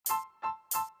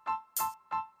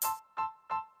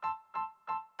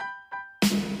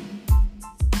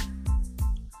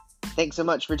Thanks so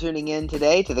much for tuning in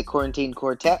today to the Quarantine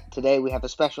Quartet. Today we have a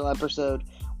special episode.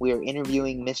 We are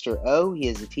interviewing Mr. O. He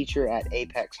is a teacher at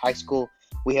Apex High School.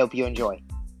 We hope you enjoy.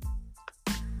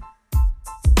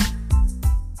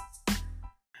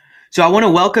 So I want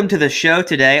to welcome to the show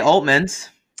today Altmans.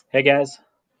 Hey, guys.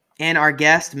 And our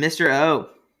guest, Mr. O.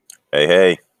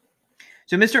 Hey.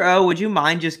 So, Mr. O, would you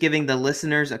mind just giving the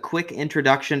listeners a quick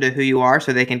introduction to who you are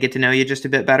so they can get to know you just a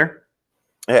bit better?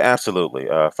 Yeah, absolutely.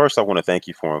 First, I want to thank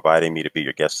you for inviting me to be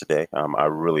your guest today. I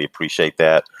really appreciate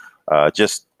that.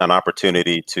 Just an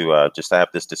opportunity to just have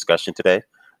this discussion today.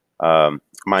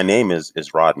 My name is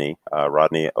Rodney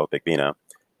Obegbina,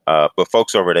 but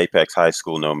folks over at Apex High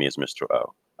School know me as Mr.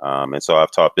 O. And so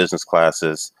I've taught business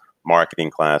classes, marketing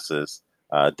classes,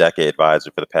 decade advisor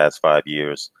for the past 5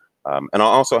 years. And I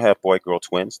also have boy-girl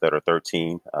twins that are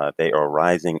 13. They are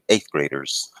rising 8th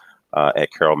graders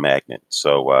at Carroll Magnet.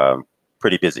 So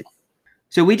pretty busy.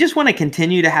 So we just want to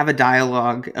continue to have a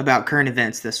dialogue about current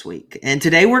events this week. And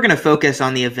today we're going to focus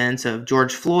on the events of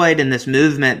George Floyd and this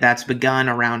movement that's begun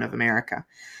around America.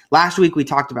 Last week we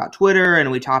talked about Twitter and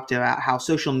we talked about how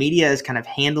social media is kind of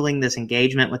handling this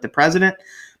engagement with the president.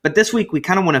 But this week we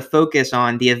kind of want to focus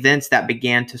on the events that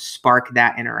began to spark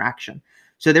that interaction.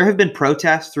 So there have been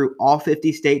protests through all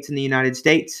 50 states in the United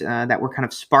States that were kind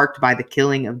of sparked by the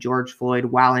killing of George Floyd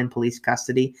while in police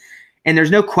custody. And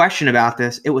there's no question about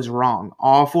this. It was wrong.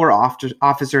 All 4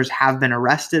 officers have been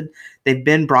arrested. They've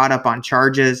been brought up on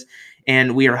charges,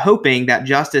 and we are hoping that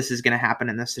justice is going to happen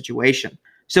in this situation.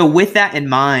 So with that in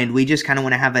mind, we just kind of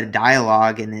want to have a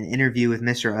dialogue and an interview with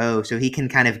Mr. O so he can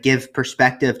kind of give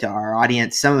perspective to our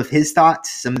audience, some of his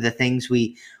thoughts, some of the things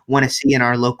we want to see in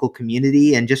our local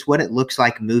community, and just what it looks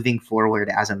like moving forward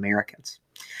as Americans.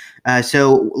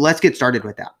 So let's get started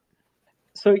with that.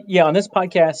 So yeah, on this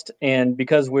podcast, and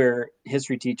because we're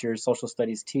history teachers, social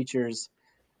studies teachers,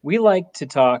 we like to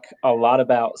talk a lot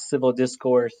about civil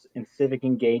discourse and civic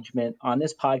engagement on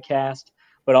this podcast,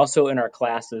 but also in our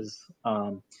classes.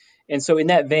 And so in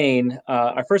that vein,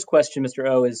 our first question, Mr.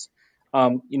 O, is,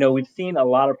 we've seen a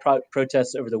lot of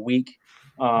protests over the week,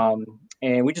 and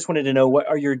we just wanted to know, what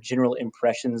are your general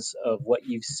impressions of what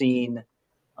you've seen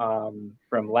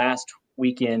from last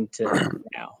weekend to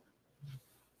now?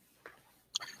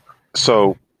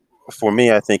 So for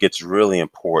me, I think it's really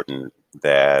important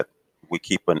that we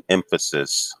keep an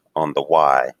emphasis on the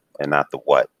why and not the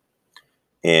what.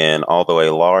 And although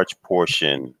a large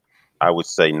portion, I would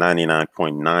say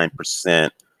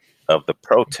 99.9% of the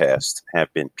protests have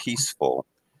been peaceful,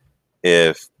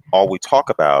 if all we talk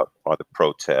about are the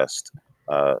protests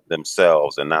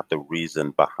themselves and not the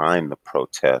reason behind the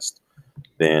protest,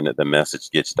 then the message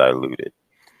gets diluted.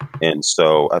 And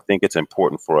so I think it's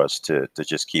important for us to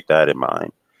just keep that in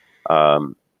mind.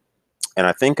 And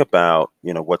I think about,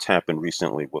 what's happened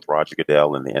recently with Roger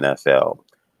Goodell in the NFL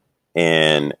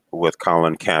and with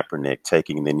Colin Kaepernick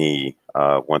taking the knee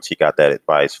once he got that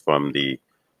advice from the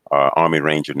Army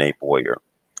Ranger Nate Boyer.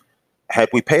 Had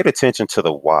we paid attention to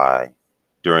the why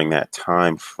during that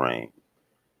time frame,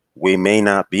 we may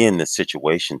not be in this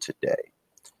situation today.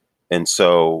 And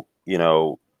so,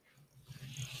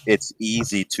 it's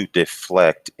easy to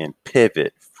deflect and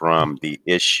pivot from the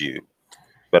issue.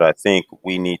 But I think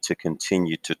we need to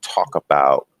continue to talk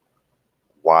about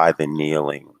why the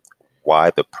kneeling,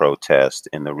 why the protest,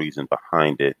 and the reason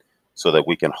behind it, so that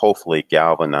we can hopefully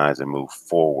galvanize and move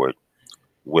forward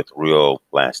with real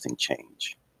lasting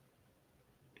change.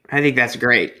 I think that's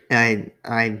great. I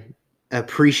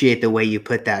appreciate the way you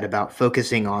put that about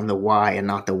focusing on the why and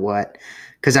not the what.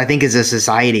 Because I think as a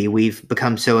society, we've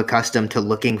become so accustomed to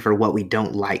looking for what we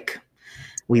don't like.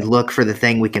 We look for the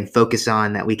thing we can focus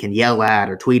on, that we can yell at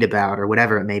or tweet about or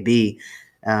whatever it may be.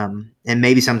 And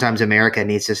maybe sometimes America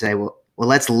needs to say, well,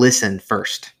 let's listen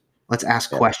first. Let's ask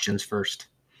questions first.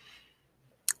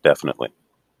 Definitely.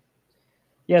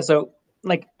 Yeah. So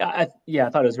I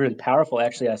thought it was really powerful.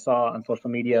 Actually, I saw on social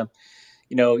media,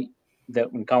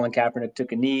 that when Colin Kaepernick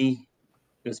took a knee,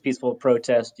 it was a peaceful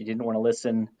protest. You didn't want to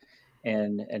listen.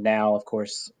 And now, of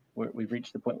course, we've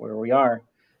reached the point where we are.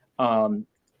 And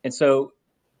so,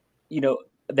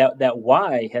 that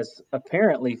why has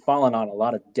apparently fallen on a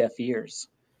lot of deaf ears.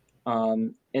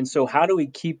 And so how do we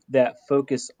keep that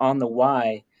focus on the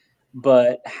why,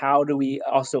 but how are we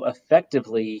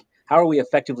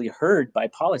effectively heard by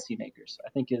policymakers? I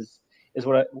think is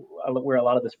where a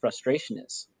lot of this frustration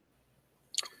is.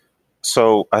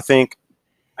 So I think,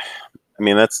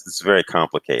 it's very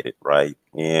complicated, right?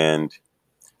 And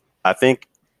I think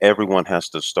everyone has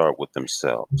to start with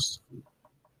themselves.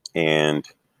 And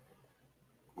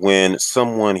when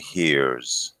someone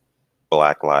hears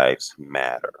Black Lives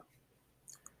Matter,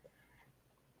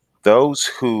 those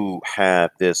who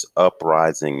have this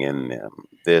uprising in them,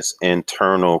 this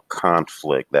internal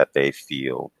conflict that they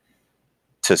feel,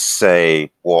 to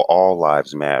say, well, all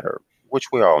lives matter,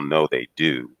 which we all know they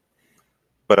do.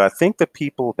 But I think the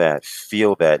people that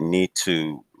feel that need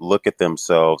to look at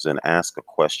themselves and ask a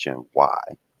question, why?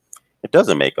 It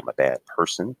doesn't make them a bad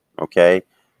person, okay?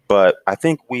 But I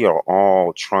think we are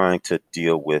all trying to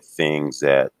deal with things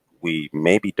that we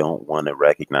maybe don't want to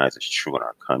recognize as true in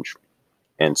our country.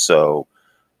 And so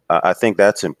I think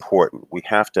that's important. We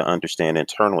have to understand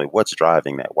internally what's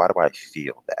driving that. Why do I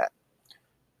feel that?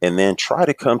 And then try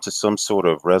to come to some sort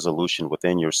of resolution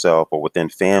within yourself or within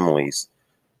families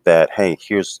that, hey,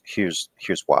 here's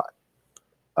why.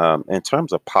 In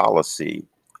terms of policy,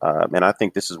 and I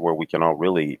think this is where we can all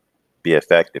really be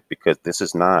effective, because this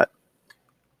is not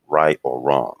right or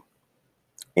wrong.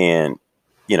 And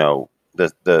you know,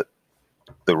 the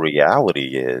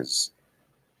reality is,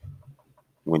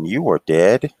 when you are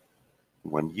dead,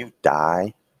 when you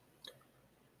die,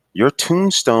 your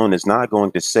tombstone is not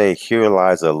going to say, here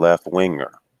lies a left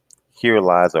winger, here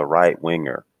lies a right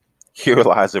winger, here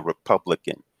lies a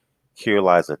Republican, here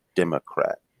lies a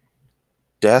Democrat.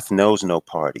 Death knows no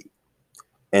party.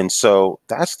 And so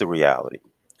that's the reality.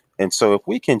 And so if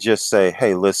we can just say,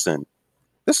 hey, listen,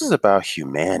 this is about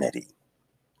humanity.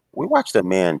 We watched a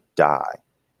man die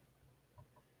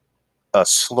a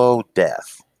slow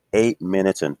death, 8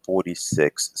 minutes and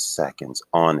 46 seconds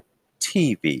on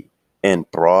TV in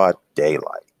broad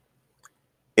daylight.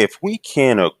 If we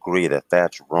can't agree that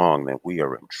that's wrong, then we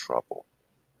are in trouble.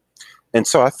 And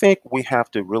so I think we have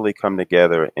to really come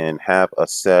together and have a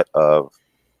set of,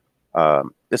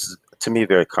 this is to me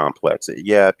very complex.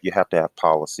 Yeah, you have to have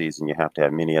policies and you have to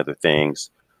have many other things.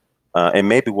 And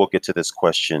maybe we'll get to this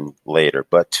question later.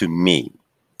 But to me,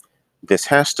 this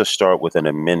has to start with an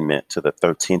amendment to the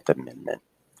 13th Amendment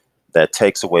that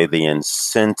takes away the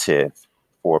incentive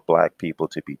for Black people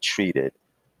to be treated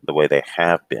the way they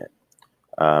have been.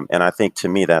 And I think, to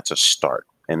me, that's a start.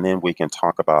 And then we can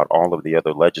talk about all of the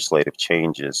other legislative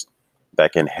changes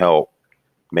that can help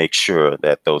make sure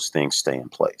that those things stay in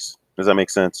place. Does that make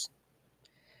sense?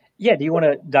 Yeah, do you want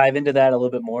to dive into that a little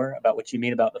bit more about what you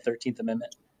mean about the 13th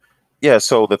Amendment? Yeah,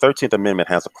 so the 13th Amendment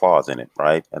has a clause in it,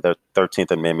 right? And the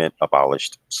 13th Amendment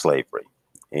abolished slavery,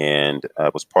 and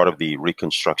it was part of the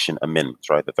Reconstruction Amendments,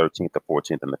 right? The 13th, the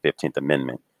 14th, and the 15th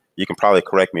Amendment. You can probably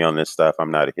correct me on this stuff.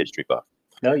 I'm not a history buff.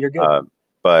 No, you're good.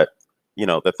 But, you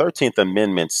know, the 13th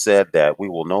Amendment said that we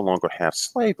will no longer have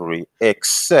slavery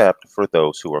except for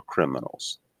those who are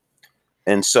criminals.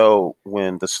 And so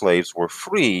when the slaves were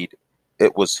freed,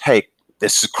 it was, hey,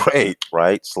 this is great,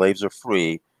 right? Slaves are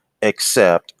free,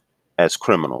 except as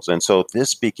criminals. And so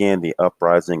this began the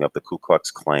uprising of the Ku Klux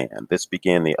Klan. This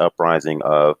began the uprising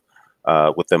of,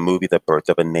 with the movie The Birth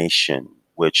of a Nation,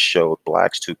 which showed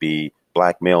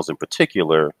Black males in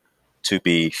particular, to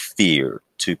be feared,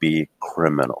 to be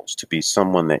criminals, to be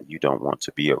someone that you don't want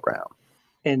to be around.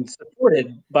 And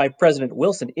supported by President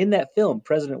Wilson. In that film,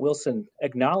 President Wilson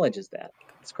acknowledges that.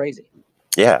 It's crazy.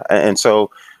 Yeah. And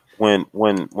so when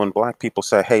Black people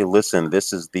say, hey, listen,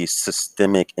 this is the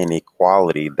systemic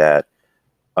inequality that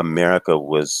America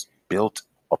was built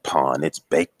upon, it's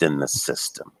baked in the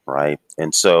system, right?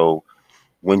 And so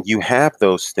when you have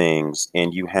those things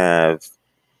and you have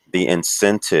the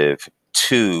incentive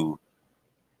to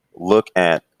look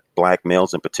at Black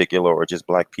males in particular, or just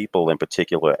Black people in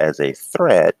particular, as a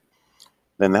threat,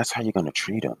 then that's how you're going to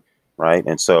treat them, right?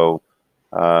 And so,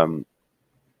 you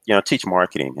know, I teach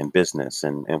marketing and business,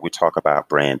 and we talk about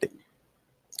branding.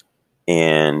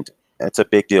 And it's a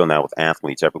big deal now with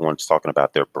athletes. Everyone's talking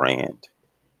about their brand.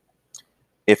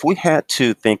 If we had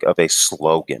to think of a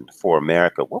slogan for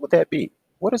America, what would that be?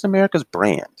 What is America's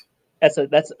brand? I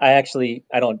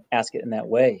don't ask it in that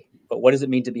way, but what does it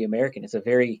mean to be American? It's a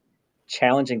very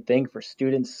challenging thing for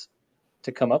students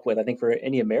to come up with. I think for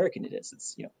any American it is.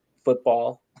 It's,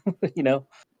 football, you know.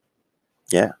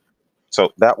 Yeah.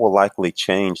 So that will likely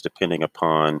change depending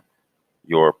upon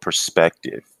your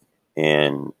perspective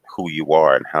and who you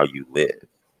are and how you live.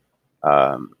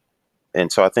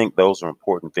 And so I think those are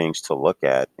important things to look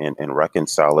at and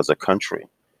reconcile as a country.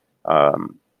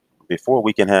 Before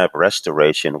we can have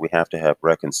restoration, we have to have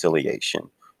reconciliation.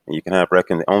 And you can have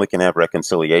only can have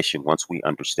reconciliation once we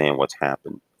understand what's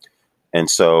happened. And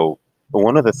so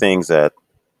one of the things that,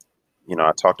 you know,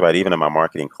 I talked about even in my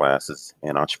marketing classes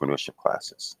and entrepreneurship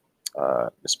classes,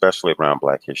 especially around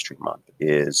Black History Month,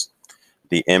 is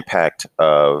the impact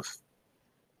of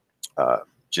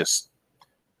just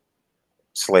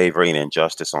slavery and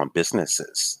injustice on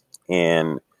businesses.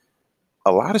 And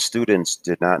a lot of students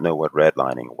did not know what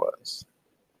redlining was.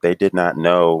 They did not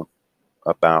know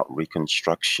about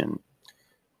Reconstruction.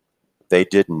 They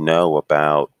didn't know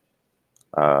about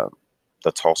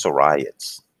the Tulsa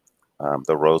riots,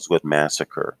 the Rosewood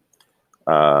Massacre,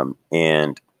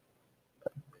 and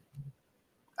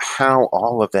how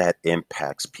all of that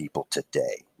impacts people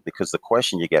today. Because the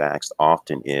question you get asked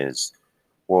often is,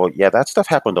 well, yeah, that stuff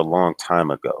happened a long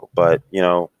time ago, but,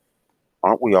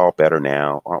 aren't we all better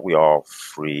now? Aren't we all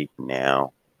free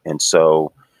now? And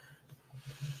so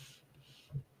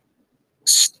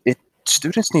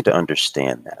students need to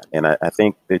understand that. And I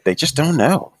think that they just don't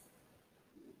know.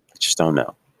 They just don't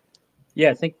know. Yeah,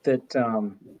 I think that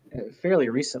fairly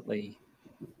recently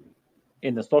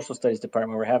in the social studies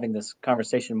department, we're having this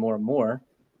conversation more and more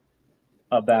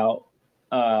about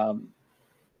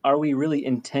are we really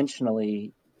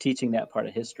intentionally teaching that part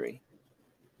of history?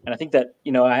 And I think that,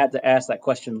 I had to ask that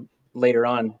question later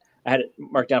on. I had it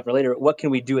marked down for later. What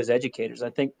can we do as educators? I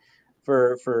think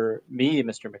for me and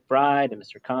Mr. McBride and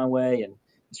Mr. Conway and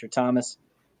Mr. Thomas,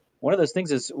 one of those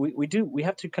things is we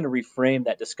have to kind of reframe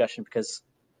that discussion, because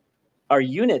our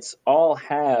units all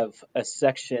have a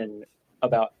section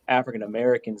about African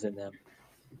Americans in them,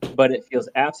 but it feels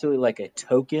absolutely like a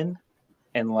token,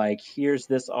 and like, here's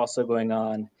this also going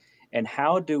on. And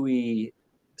how do we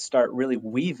start really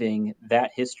weaving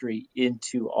that history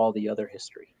into all the other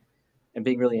history, and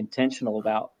being really intentional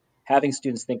about having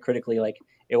students think critically, like,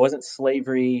 it wasn't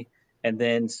slavery and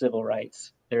then civil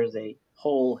rights. There's a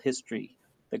whole history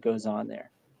that goes on there.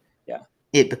 Yeah.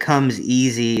 It becomes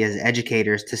easy as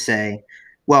educators to say,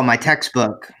 well, my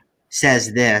textbook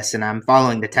says this and I'm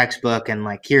following the textbook and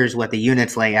like here's what the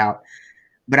units lay out.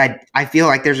 But I feel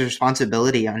like there's a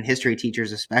responsibility on history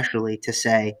teachers especially to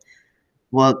say,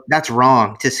 well, that's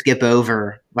wrong, to skip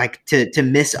over, like to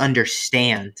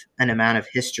misunderstand an amount of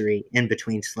history in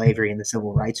between slavery and the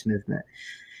civil rights movement.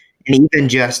 And even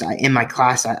just in my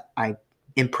class, I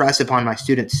impress upon my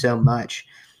students so much.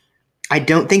 I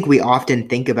don't think we often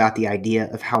think about the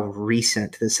idea of how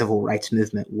recent the civil rights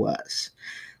movement was.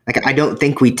 Like, I don't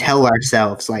think we tell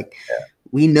ourselves, like,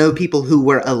 we know people who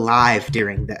were alive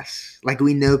during this. Like,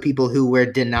 we know people who were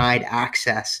denied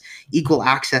access, equal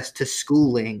access to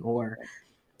schooling, or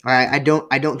I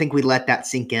don't think we let that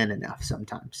sink in enough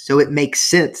sometimes. So it makes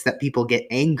sense that people get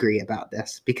angry about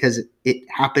this because it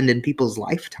happened in people's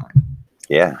lifetime.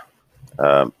 Yeah.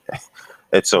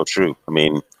 It's so true. I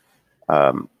mean,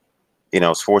 I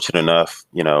was fortunate enough,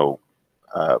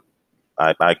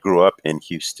 I grew up in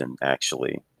Houston,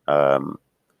 actually,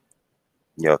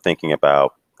 thinking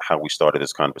about how we started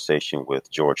this conversation with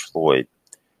George Floyd.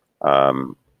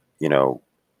 Um, you know,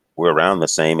 we're around the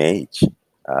same age.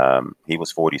 He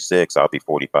was 46. I'll be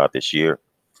 45 this year.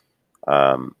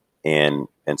 And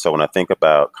so when I think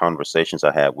about conversations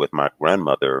I had with my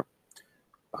grandmother,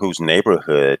 whose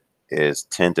neighborhood is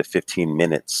 10 to 15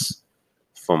 minutes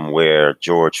from where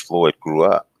George Floyd grew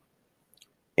up,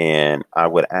 and I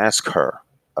would ask her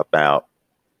about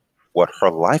what her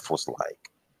life was like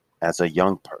as a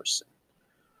young person.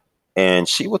 And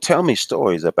she would tell me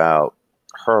stories about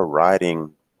her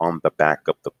riding on the back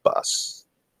of the bus,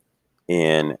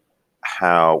 and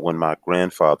how when my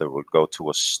grandfather would go to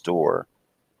a store,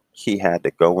 he had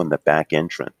to go in the back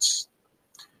entrance.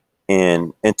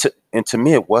 And to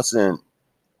me, it wasn't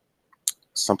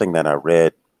something that I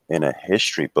read in a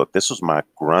history book. This was my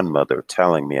grandmother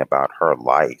telling me about her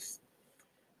life.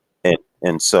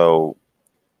 And so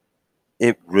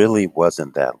it really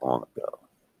wasn't that long ago.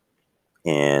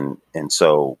 And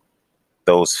so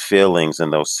those feelings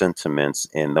and those sentiments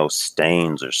and those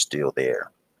stains are still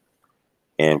there.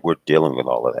 And we're dealing with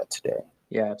all of that today.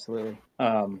 Yeah, absolutely.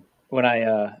 When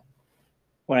I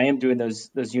am doing those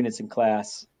units in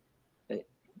class,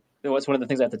 what's one of the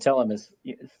things I have to tell them is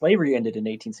slavery ended in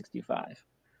 1865,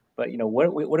 but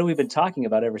what have we been talking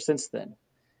about ever since then?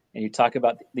 And you talk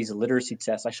about these literacy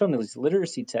tests. I show them these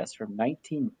literacy tests from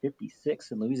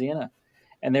 1956 in Louisiana,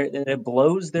 and it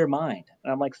blows their mind.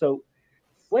 And I'm like, so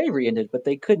slavery ended, but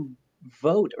they couldn't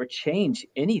vote or change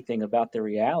anything about their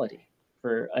reality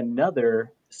for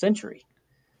another century.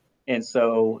 And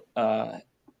so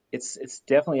it's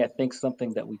definitely, I think,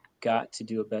 something that we got to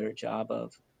do a better job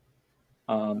of,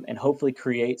 and hopefully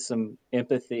create some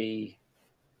empathy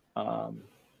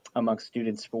amongst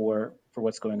students for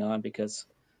what's going on, because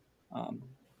um,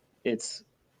 it's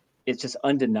just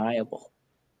undeniable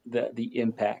the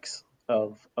impacts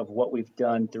of what we've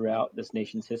done throughout this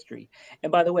nation's history.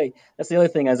 And by the way, that's the other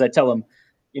thing. As I tell them,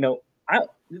 I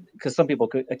because some people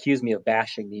could accuse me of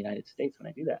bashing the United States when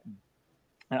I do that.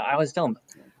 And I always tell them,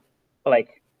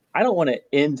 like, I don't want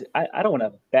to I don't want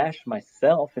to bash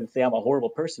myself and say I'm a horrible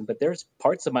person, but there's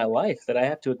parts of my life that I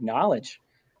have to acknowledge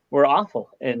were awful.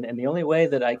 And the only way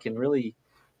that I can really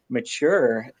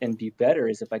mature and be better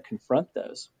is if I confront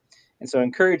those. And so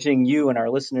encouraging you and our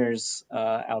listeners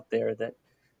out there that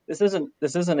this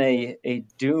isn't a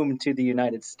doom to the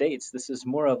United States. This is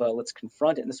more of a let's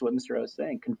confront it. And this is what Mr. O is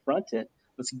saying. Confront it.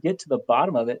 Let's get to the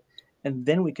bottom of it, and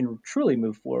then we can truly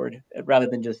move forward rather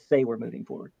than just say we're moving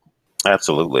forward.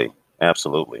 Absolutely.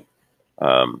 Absolutely.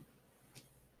 Um,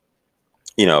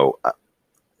 you know,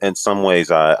 in some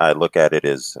ways, I look at it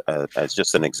as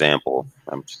just an example.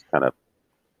 I'm just kind of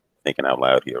thinking out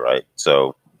loud here, right?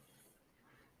 So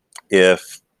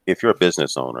if you're a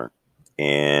business owner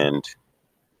and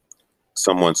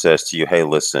someone says to you, "Hey,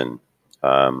 listen,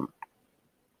 um,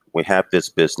 we have this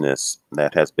business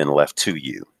that has been left to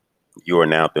you. You are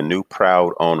now the new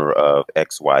proud owner of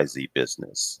XYZ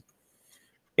business,"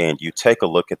 and you take a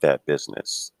look at that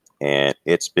business, and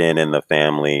it's been in the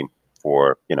family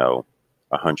for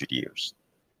 100 years.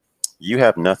 You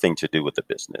have nothing to do with the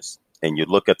business. And you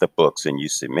look at the books and you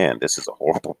say, man, this is a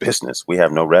horrible business. We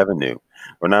have no revenue.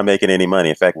 We're not making any money.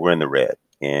 In fact, we're in the red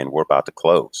and we're about to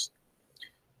close.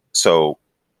 So,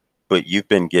 but you've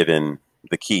been given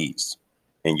the keys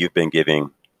and you've been given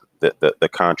the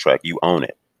contract. You own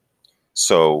it.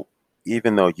 So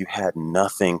even though you had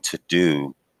nothing to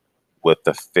do with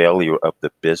the failure of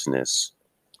the business,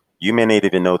 you may not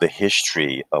even know the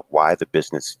history of why the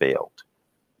business failed,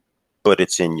 but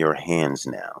it's in your hands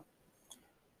now.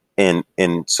 And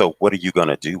so what are you going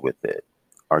to do with it?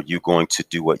 Are you going to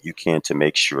do what you can to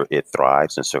make sure it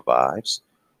thrives and survives?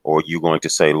 Or are you going to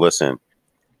say, listen,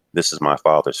 this is my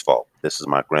father's fault. This is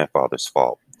my grandfather's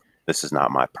fault. This is not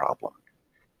my problem.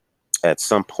 At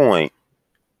some point,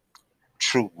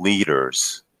 true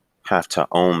leaders have to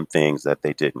own things that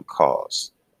they didn't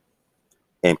cause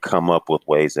and come up with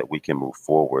ways that we can move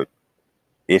forward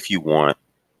if you want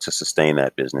to sustain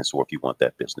that business or if you want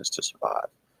that business to survive.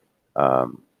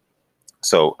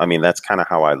 So, I mean, that's kind of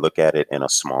how I look at it in a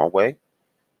small way.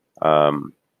 But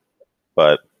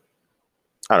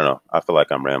I don't know. I feel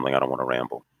like I'm rambling. I don't want to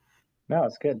ramble. No,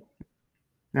 it's good.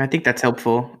 I think that's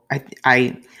helpful.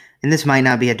 And this might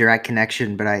not be a direct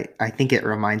connection, but I think it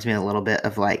reminds me a little bit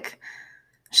of like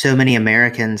so many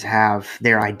Americans have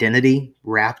their identity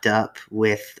wrapped up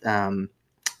with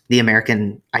the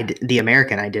American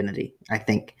identity, I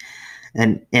think.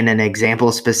 And an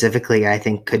example specifically, I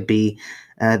think, could be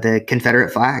the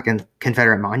Confederate flag and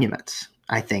Confederate monuments,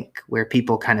 I think, where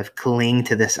people kind of cling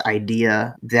to this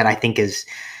idea that I think is,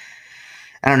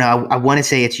 I don't know, I want to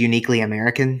say it's uniquely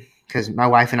American because my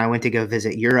wife and I went to go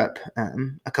visit Europe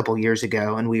a couple years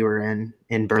ago, and we were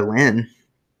in Berlin.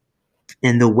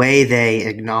 And the way they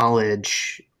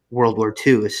acknowledge World War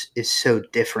II is so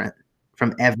different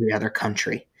from every other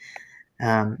country.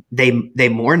 They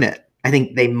mourn it. I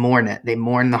think they mourn it. They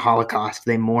mourn the Holocaust.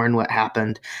 They mourn what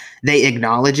happened. They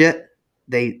acknowledge it.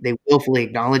 They willfully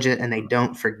acknowledge it, and they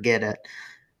don't forget it.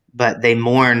 But they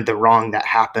mourn the wrong that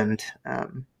happened.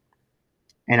 And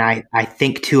I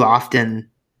think too often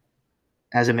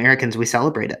as Americans, we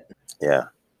celebrate it. Yeah.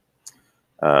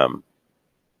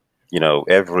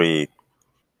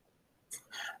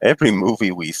 Every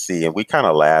movie we see, and we kind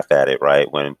of laugh at it,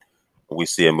 right? When we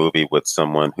see a movie with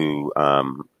someone who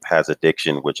has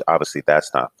addiction, which obviously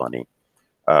that's not funny.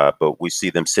 But we see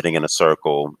them sitting in a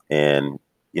circle and,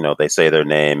 they say their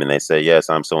name and they say, yes,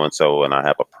 I'm so-and-so and I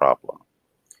have a problem.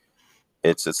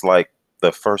 It's like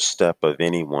the first step of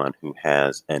anyone who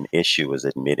has an issue is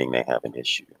admitting they have an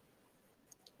issue.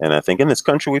 And I think in this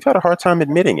country, we've had a hard time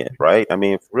admitting it, right? I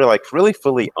mean, really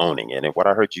fully owning it. And what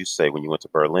I heard you say when you went to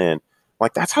Berlin,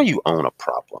 like, that's how you own a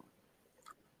problem.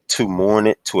 To mourn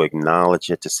it, to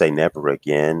acknowledge it, to say never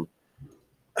again.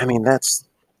 I mean, that's,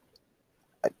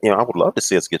 I would love to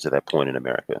see us get to that point in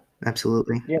America.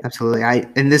 Absolutely. Yeah. Absolutely.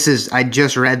 I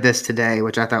just read this today,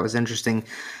 which I thought was interesting.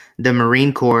 The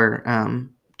Marine Corps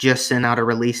just sent out a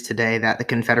release today that the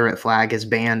Confederate flag is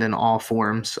banned in all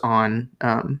forms on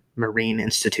Marine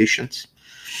institutions.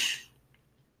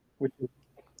 Which is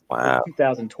wow.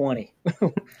 2020.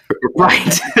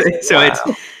 Right. So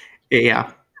wow.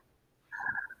 Yeah.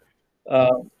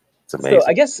 It's amazing. So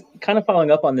I guess kind of following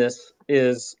up on this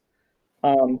is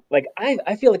I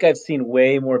feel like I've seen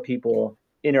way more people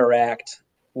interact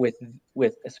with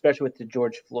especially with the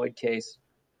George Floyd case.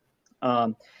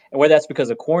 And whether that's because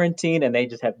of quarantine and they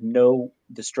just have no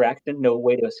distraction, no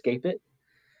way to escape it,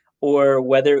 or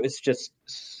whether it's just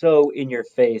so in your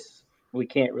face, we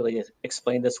can't really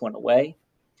explain this one away.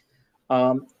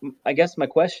 I guess my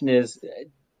question is,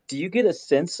 do you get a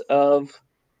sense of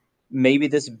maybe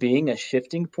this being a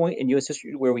shifting point in U.S.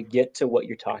 history where we get to what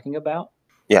you're talking about?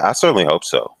 Yeah, I certainly hope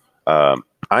so.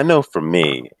 I know for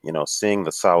me, seeing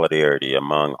the solidarity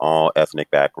among all ethnic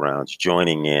backgrounds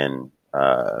joining in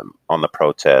on the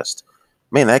protest,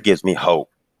 man, that gives me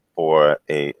hope for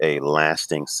a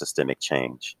lasting systemic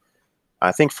change.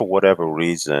 I think for whatever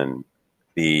reason,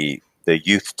 the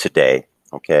youth today,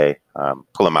 okay,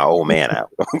 pulling my old man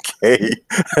out, okay,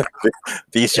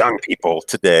 these young people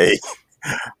today,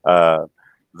 uh,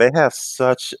 they have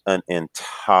such an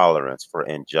intolerance for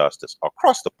injustice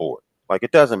across the board. Like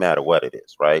it doesn't matter what it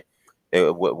is, right?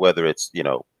 Whether it's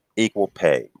equal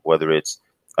pay, whether it's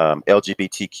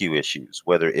LGBTQ issues,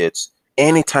 whether it's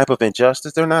any type of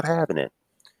injustice, they're not having it.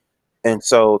 And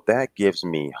so that gives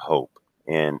me hope.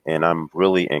 And I'm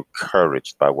really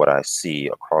encouraged by what I see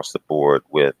across the board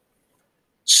with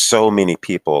so many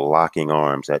people locking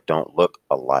arms that don't look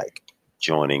alike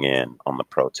joining in on the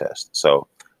protest. So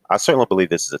I certainly believe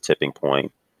this is a tipping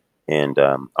point, and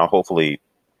I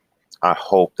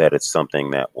hope that it's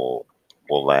something that will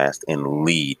last and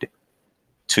lead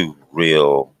to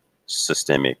real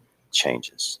systemic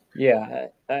changes. Yeah,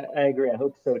 I agree. I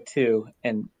hope so too.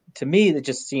 And to me, it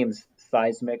just seems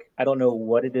seismic. I don't know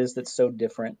what it is that's so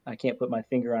different. I can't put my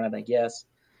finger on it, I guess.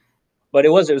 But it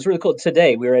was really cool.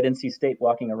 Today we were at NC State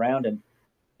walking around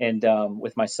and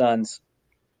with my sons,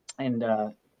 and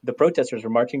the protesters were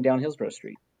marching down Hillsborough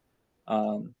Street.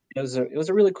 It was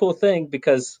a really cool thing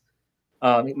because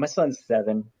my son's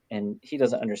 7 and he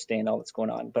doesn't understand all that's going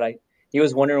on. But he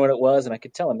was wondering what it was, and I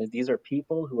could tell him that these are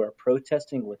people who are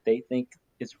protesting what they think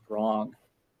is wrong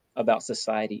about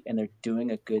society, and they're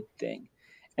doing a good thing.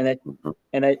 And that Mhm.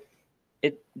 and that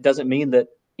it doesn't mean that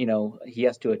he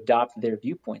has to adopt their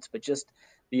viewpoints, but just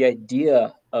the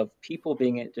idea of people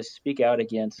being able to speak out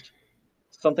against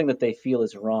something that they feel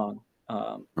is wrong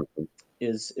Mhm.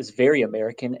 is very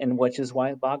American, and which is why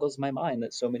it boggles my mind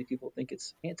that so many people think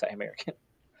it's anti-American.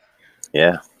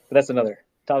 Yeah. But that's another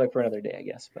topic for another day, I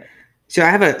guess. But So I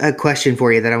have a question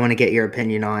for you that I want to get your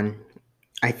opinion on.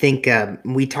 I think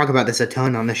we talk about this a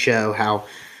ton on the show, how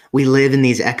we live in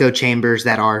these echo chambers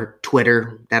that are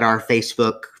Twitter, that are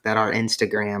Facebook, that are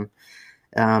Instagram.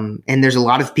 And there's a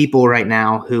lot of people right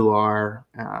now who are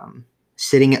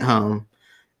sitting at home,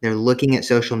 they're looking at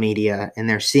social media, and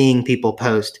they're seeing people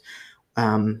post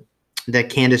the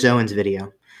Candace Owens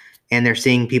video. And they're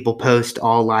seeing people post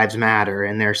all lives matter,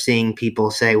 and they're seeing people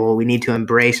say, well, we need to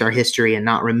embrace our history and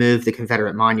not remove the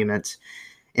Confederate monuments.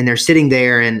 And they're sitting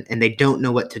there and they don't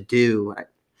know what to do.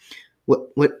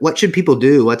 What should people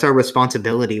do? What's our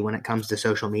responsibility when it comes to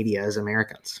social media as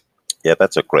Americans? Yeah,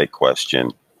 that's a great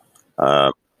question.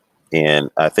 Um, and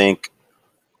I think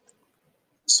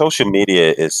social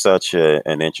media is such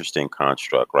an interesting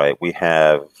construct, right?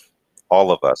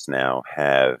 All of us now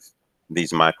have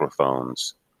these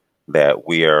microphones that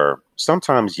we are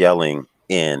sometimes yelling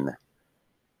in,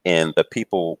 and the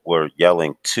people we're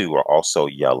yelling to are also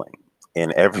yelling,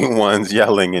 and everyone's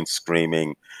yelling and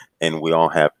screaming, and we all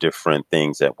have different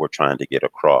things that we're trying to get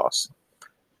across.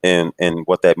 And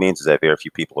what that means is that very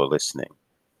few people are listening.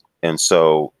 And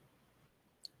so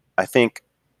I think,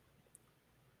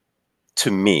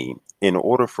 to me, in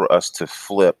order for us to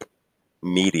flip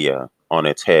media on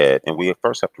its head, and we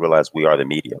first have to realize we are the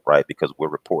media, right? Because we're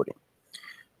reporting.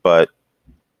 But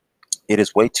it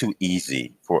is way too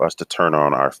easy for us to turn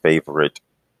on our favorite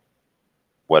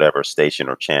whatever station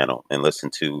or channel and listen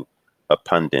to a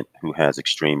pundit who has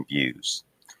extreme views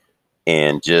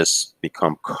and just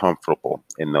become comfortable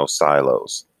in those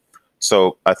silos.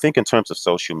 So I think in terms of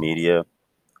social media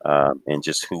and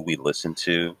just who we listen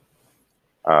to,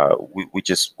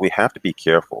 we have to be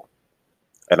careful.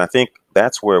 And I think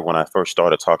that's where when I first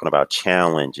started talking about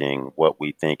challenging what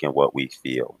we think and what we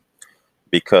feel.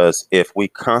 Because if we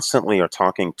constantly are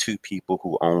talking to people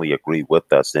who only agree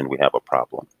with us, then we have a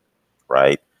problem,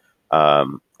 right?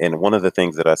 And one of the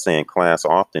things that I say in class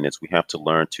often is we have to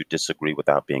learn to disagree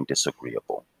without being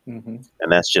disagreeable. mm-hmm.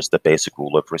 And that's just the basic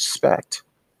rule of respect.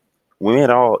 We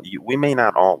may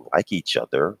not all like each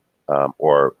other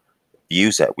or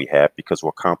views that we have because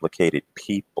we're complicated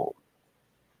people,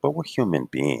 but we're human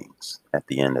beings at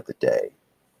the end of the day.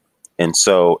 And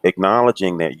so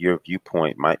acknowledging that your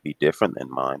viewpoint might be different than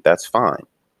mine, that's fine.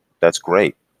 That's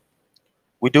great.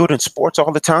 We do it in sports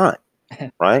all the time,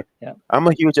 right? Yeah. I'm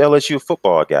a huge LSU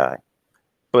football guy,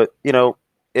 but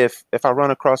if I run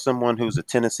across someone who's a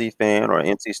Tennessee fan or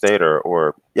NC State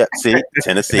or yeah, see,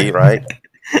 Tennessee, right?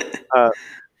 Uh,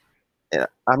 yeah,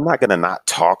 I'm not going to not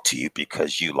talk to you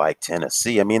because you like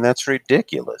Tennessee. I mean, that's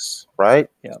ridiculous, right?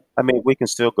 Yeah. I mean, we can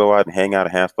still go out and hang out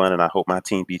and have fun, and I hope my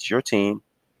team beats your team,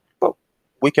 but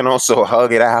we can also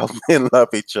hug it out and love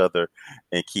each other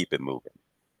and keep it moving.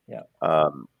 Yeah.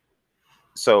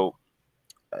 So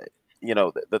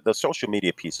the social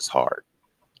media piece is hard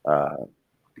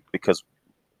because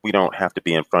we don't have to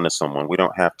be in front of someone. We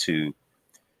don't have to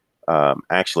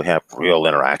actually have real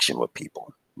interaction with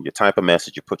people. You type a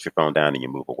message, you put your phone down, and you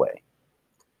move away.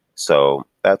 So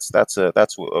that's a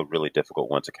really difficult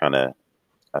one to kind of,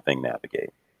 I think,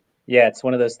 navigate. Yeah, it's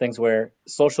one of those things where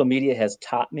social media has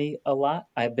taught me a lot.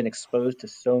 I've been exposed to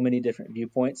so many different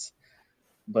viewpoints,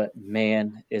 but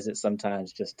man, is it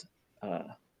sometimes just uh,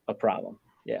 a problem.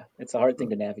 Yeah, it's a hard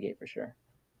thing to navigate for sure.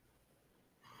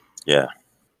 Yeah.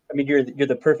 I mean, you're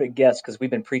the perfect guest because we've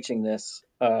been preaching this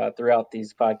throughout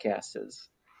these podcasts. Is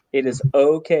it is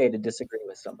okay to disagree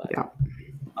with somebody, Yeah.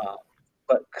 uh,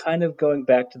 but kind of going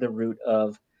back to the root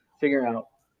of figuring out,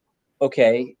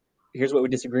 okay, here's what we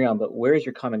disagree on, but where is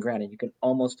your common ground? And you can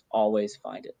almost always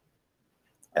find it.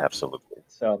 Absolutely.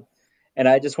 So, and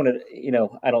I just wanted,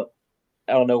 I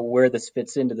don't know where this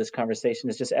fits into this conversation.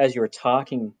 It's just as you were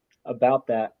talking about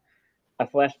that, I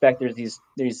flashed back.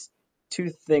 There's two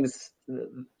things,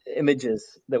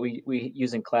 images that we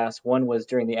use in class. One was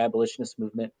during the abolitionist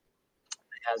movement.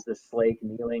 It has this slave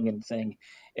kneeling and saying,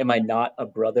 "Am I not a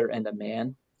brother and a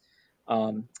man?"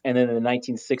 And then in the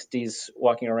 1960s,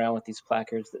 walking around with these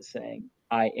placards that saying,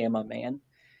 "I am a man."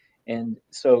 And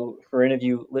so, for any of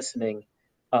you listening,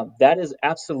 that is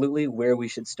absolutely where we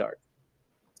should start.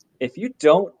 If you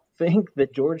don't think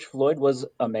that George Floyd was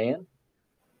a man,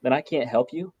 then I can't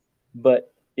help you.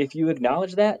 But if you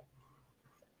acknowledge that,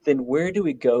 then where do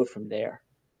we go from there?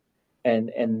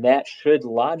 And that should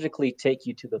logically take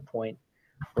you to the point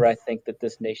where I think that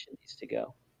this nation needs to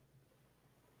go.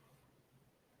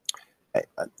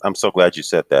 I'm so glad you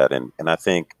said that. And I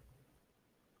think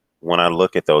when I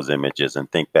look at those images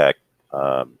and think back,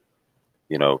 um,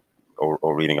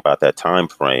 or reading about that time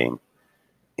frame,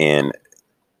 and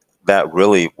that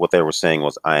really what they were saying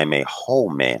was, I am a whole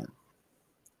man,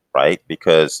 right?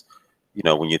 Because,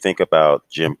 when you think about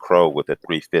Jim Crow with the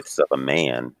 3/5 of a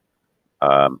man,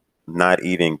 not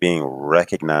even being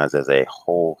recognized as a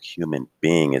whole human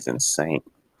being is insane.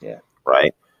 Yeah.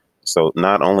 Right. So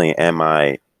not only am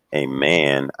I a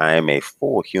man, I am a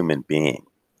full human being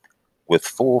with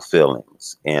full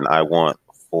feelings, and I want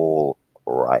full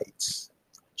rights.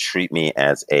 Treat me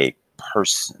as a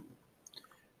person.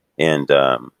 And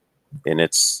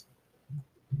it's,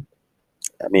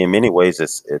 I mean, in many ways,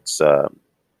 it's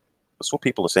what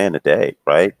people are saying today,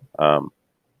 right?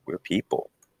 We're people.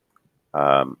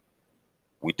 Um,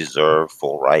 we deserve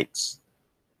full rights.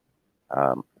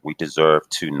 We deserve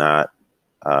to not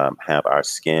have our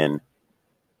skin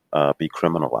be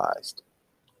criminalized,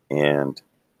 and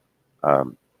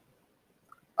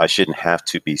I shouldn't have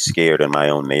to be scared in my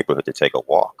own neighborhood to take a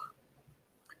walk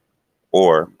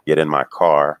or get in my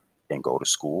car and go to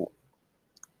school,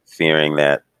 fearing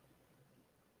that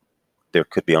there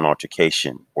could be an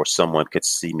altercation or someone could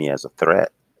see me as a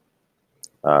threat.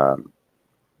 Or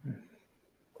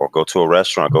go to a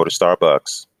restaurant, go to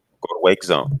Starbucks, go to Wake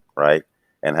Zone, right?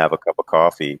 And have a cup of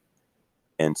coffee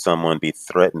and someone be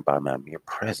threatened by my mere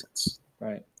presence.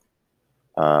 Right.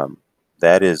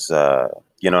 That is, and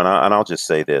I'll just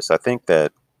say this. I think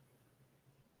that,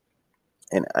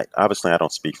 and obviously I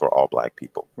don't speak for all Black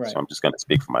people, Right. so I'm just going to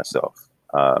speak for myself,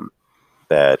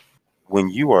 that when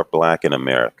you are Black in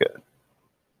America,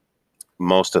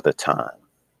 most of the time,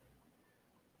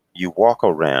 you walk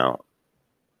around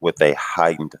with a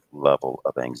heightened level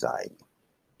of anxiety.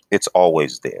 It's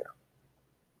always there.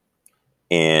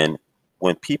 And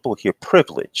when people hear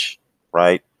privilege,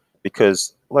 right?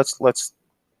 Because let's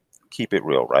keep it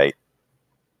real, right?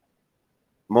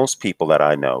 Most people that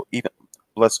I know, even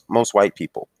most white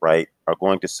people, right, are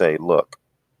going to say, look,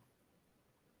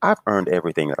 I've earned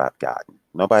everything that I've gotten.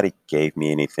 Nobody gave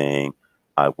me anything.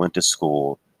 I went to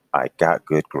school. I got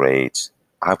good grades.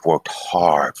 I've worked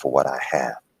hard for what I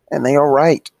have. And they are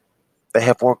right. They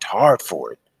have worked hard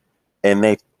for it. And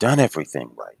they've done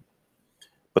everything right.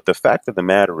 But the fact of the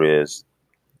matter is,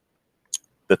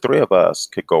 the three of us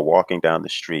could go walking down the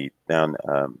street, down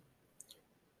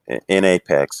in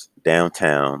Apex,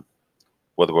 downtown,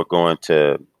 whether we're going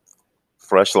to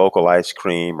Fresh Local Ice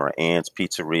Cream or Ann's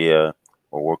Pizzeria,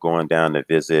 or we're going down to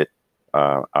visit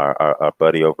our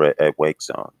buddy over at Wake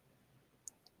Zone.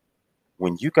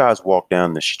 When you guys walk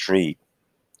down the street,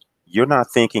 you're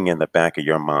not thinking in the back of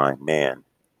your mind, man,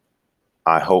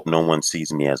 I hope no one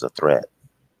sees me as a threat.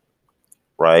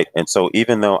 Right. And so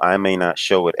even though I may not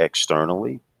show it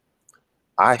externally,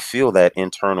 I feel that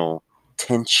internal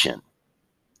tension,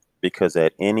 because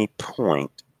at any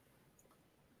point,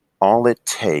 all it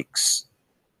takes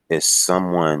is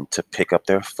someone to pick up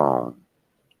their phone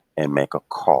and make a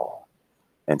call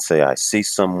and say, I see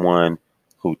someone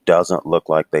who doesn't look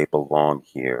like they belong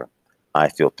here. I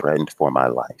feel threatened for my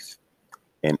life.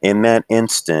 And in that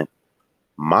instant,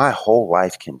 my whole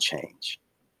life can change.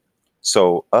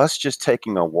 So us just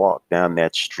taking a walk down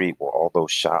that street where all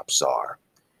those shops are,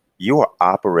 you are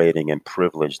operating in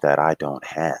privilege that I don't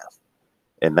have.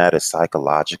 And that is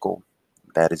psychological,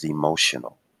 that is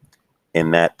emotional,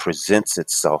 and that presents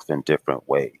itself in different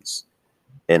ways.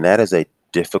 And that is a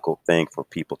difficult thing for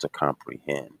people to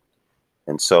comprehend.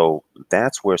 And so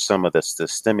that's where some of the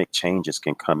systemic changes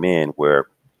can come in, where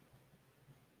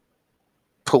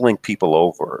pulling people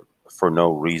over for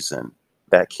no reason,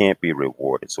 that can't be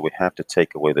rewarded. So we have to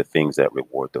take away the things that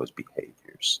reward those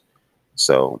behaviors.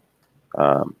 So,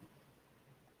 um,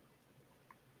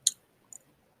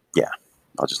 yeah,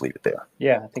 I'll just leave it there.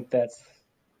 Yeah, I think that's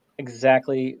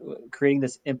exactly creating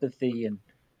this empathy and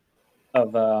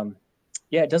of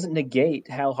yeah, it doesn't negate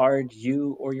how hard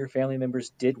you or your family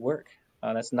members did work.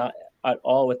 That's not at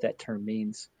all what that term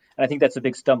means. And I think that's a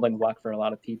big stumbling block for a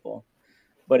lot of people.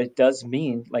 But it does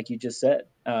mean, like you just said,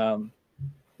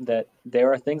 that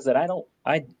there are things that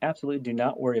I absolutely do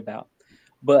not worry about.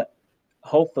 But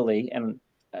hopefully, and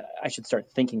I should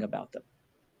start thinking about them.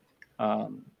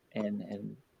 Um, and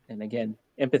and and again,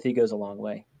 empathy goes a long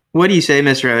way. What do you say,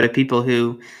 Miss Rowe, to people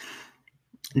who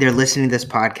they're listening to this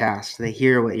podcast, they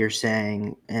hear what you're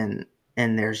saying, and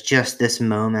there's just this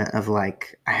moment of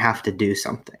like, I have to do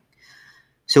something.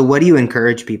 So what do you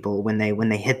encourage people when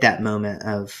they hit that moment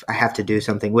of I have to do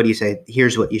something? What do you say?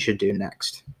 Here's what you should do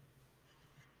next.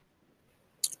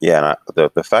 Yeah,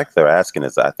 and the fact they're asking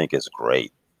is, I think, is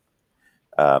great.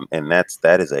 And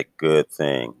that is a good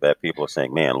thing, that people are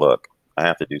saying, man, look, I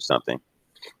have to do something.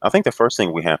 I think the first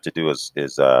thing we have to do is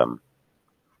if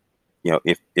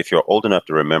you're old enough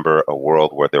to remember a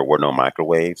world where there were no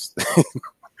microwaves,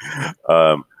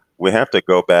 we have to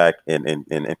go back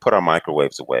and put our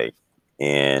microwaves away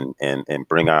and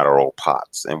bring out our old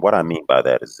pots. And what I mean by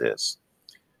that is this.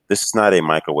 This is not a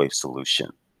microwave solution.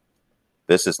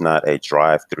 This is not a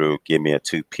drive-through, give me a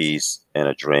 2-piece and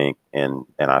a drink and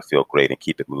I feel great and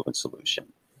keep it moving solution.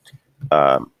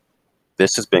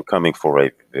 This has been coming for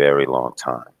a very long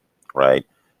time, right?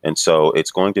 And so it's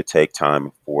going to take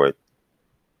time for it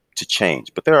to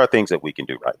change. But there are things that we can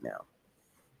do right now.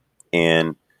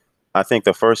 And I think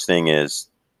the first thing is,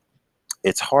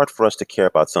 it's hard for us to care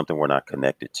about something we're not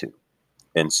connected to.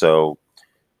 And so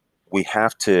we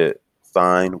have to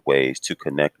find ways to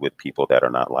connect with people that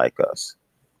are not like us.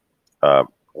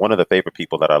 One of the favorite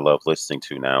people that I love listening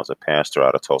to now is a pastor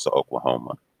out of Tulsa,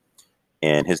 Oklahoma.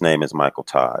 And his name is Michael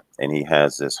Todd. And he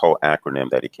has this whole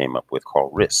acronym that he came up with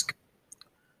called RISK.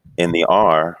 And the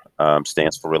R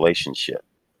stands for relationship.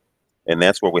 And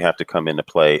that's where we have to come into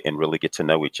play and really get to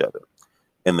know each other.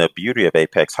 And the beauty of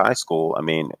Apex High School, I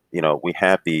mean, we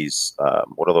have these,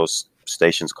 what are those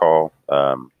stations called?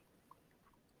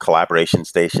 Collaboration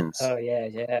stations. Oh, yeah,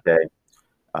 yeah. Okay.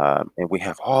 And we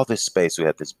have all this space. We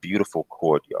have this beautiful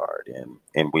courtyard,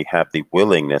 and we have the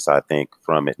willingness, I think,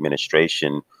 from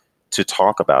administration to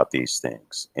talk about these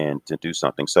things and to do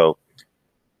something. So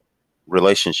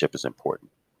relationship is important.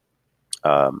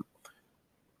 And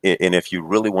if you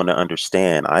really want to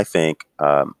understand, I think,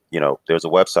 there's a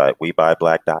website,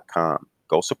 WeBuyBlack.com.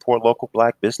 Go support local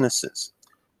Black businesses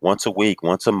once a week,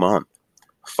 once a month.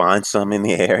 Find some in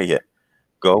the area.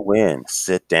 Go in,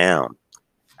 sit down,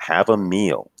 have a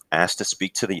meal, ask to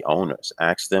speak to the owners,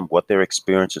 ask them what their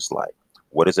experience is like.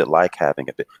 What is it like having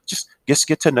a bit? Just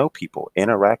get to know people,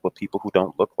 interact with people who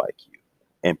don't look like you,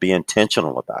 and be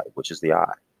intentional about it, which is the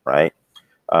I, right?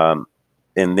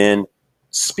 And then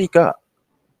speak up.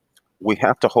 We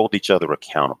have to hold each other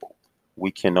accountable.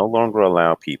 We can no longer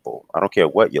allow people, I don't care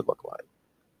what you look like.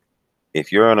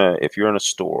 If you're in a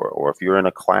store, or if you're in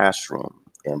a classroom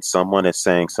and someone is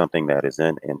saying something that is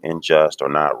unjust or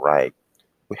not right,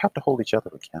 we have to hold each other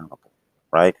accountable,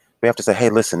 right? We have to say, hey,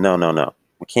 listen, no.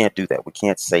 We can't do that. We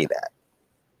can't say that.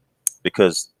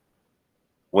 Because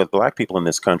with Black people in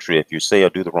this country, if you say or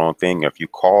do the wrong thing, or if you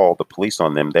call the police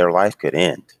on them, their life could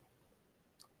end.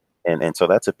 And so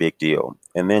that's a big deal.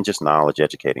 And then just knowledge,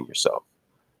 educating yourself.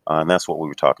 And that's what we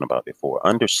were talking about before.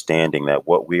 Understanding that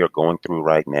what we are going through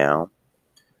right now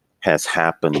has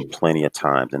happened plenty of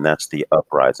times, and that's the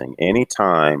uprising.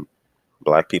 Anytime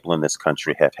Black people in this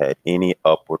country have had any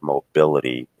upward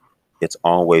mobility, it's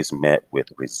always met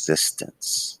with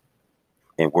resistance.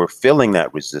 And we're feeling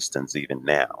that resistance even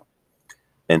now.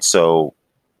 And so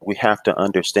we have to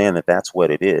understand that that's what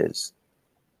it is.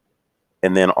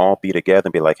 And then all be together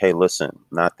and be like, hey, listen,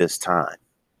 not this time.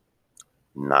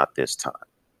 Not this time.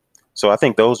 So I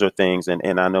think those are things,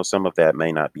 and I know some of that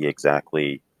may not be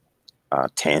exactly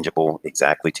tangible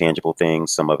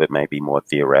things. Some of it may be more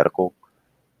theoretical.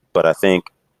 But I think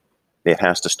it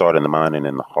has to start in the mind and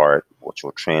in the heart, which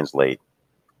will translate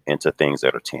into things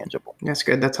that are tangible. That's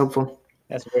good. That's helpful.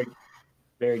 That's very,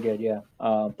 very good. Yeah.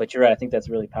 But you're right. I think that's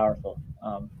really powerful,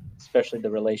 especially the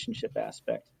relationship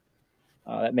aspect.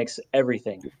 That makes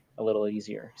everything a little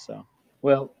easier. So,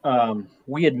 well,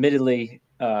 we admittedly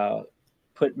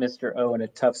put Mr. O in a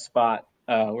tough spot.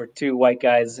 We're two white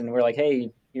guys, and we're like,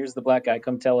 hey, here's the black guy.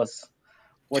 Come tell us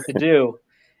what to do.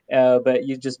 But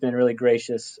you've just been really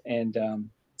gracious, and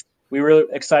we were really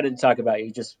excited to talk about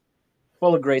you. Just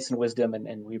full of grace and wisdom,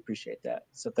 and we appreciate that.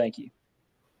 So thank you.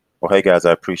 Well, hey guys,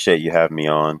 I appreciate you having me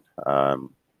on,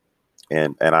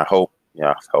 and I hope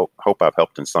I've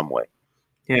helped in some way.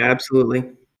 Yeah,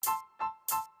 absolutely.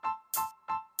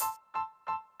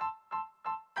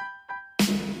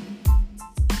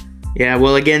 Yeah,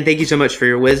 well, again, thank you so much for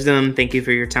your wisdom. Thank you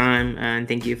for your time, and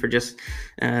thank you for just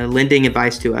lending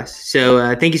advice to us.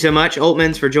 So thank you so much,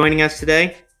 Oltmans, for joining us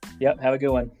today. Yep, have a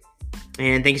good one.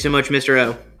 And thank you so much, Mr.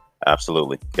 O.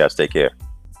 Absolutely. You guys take care.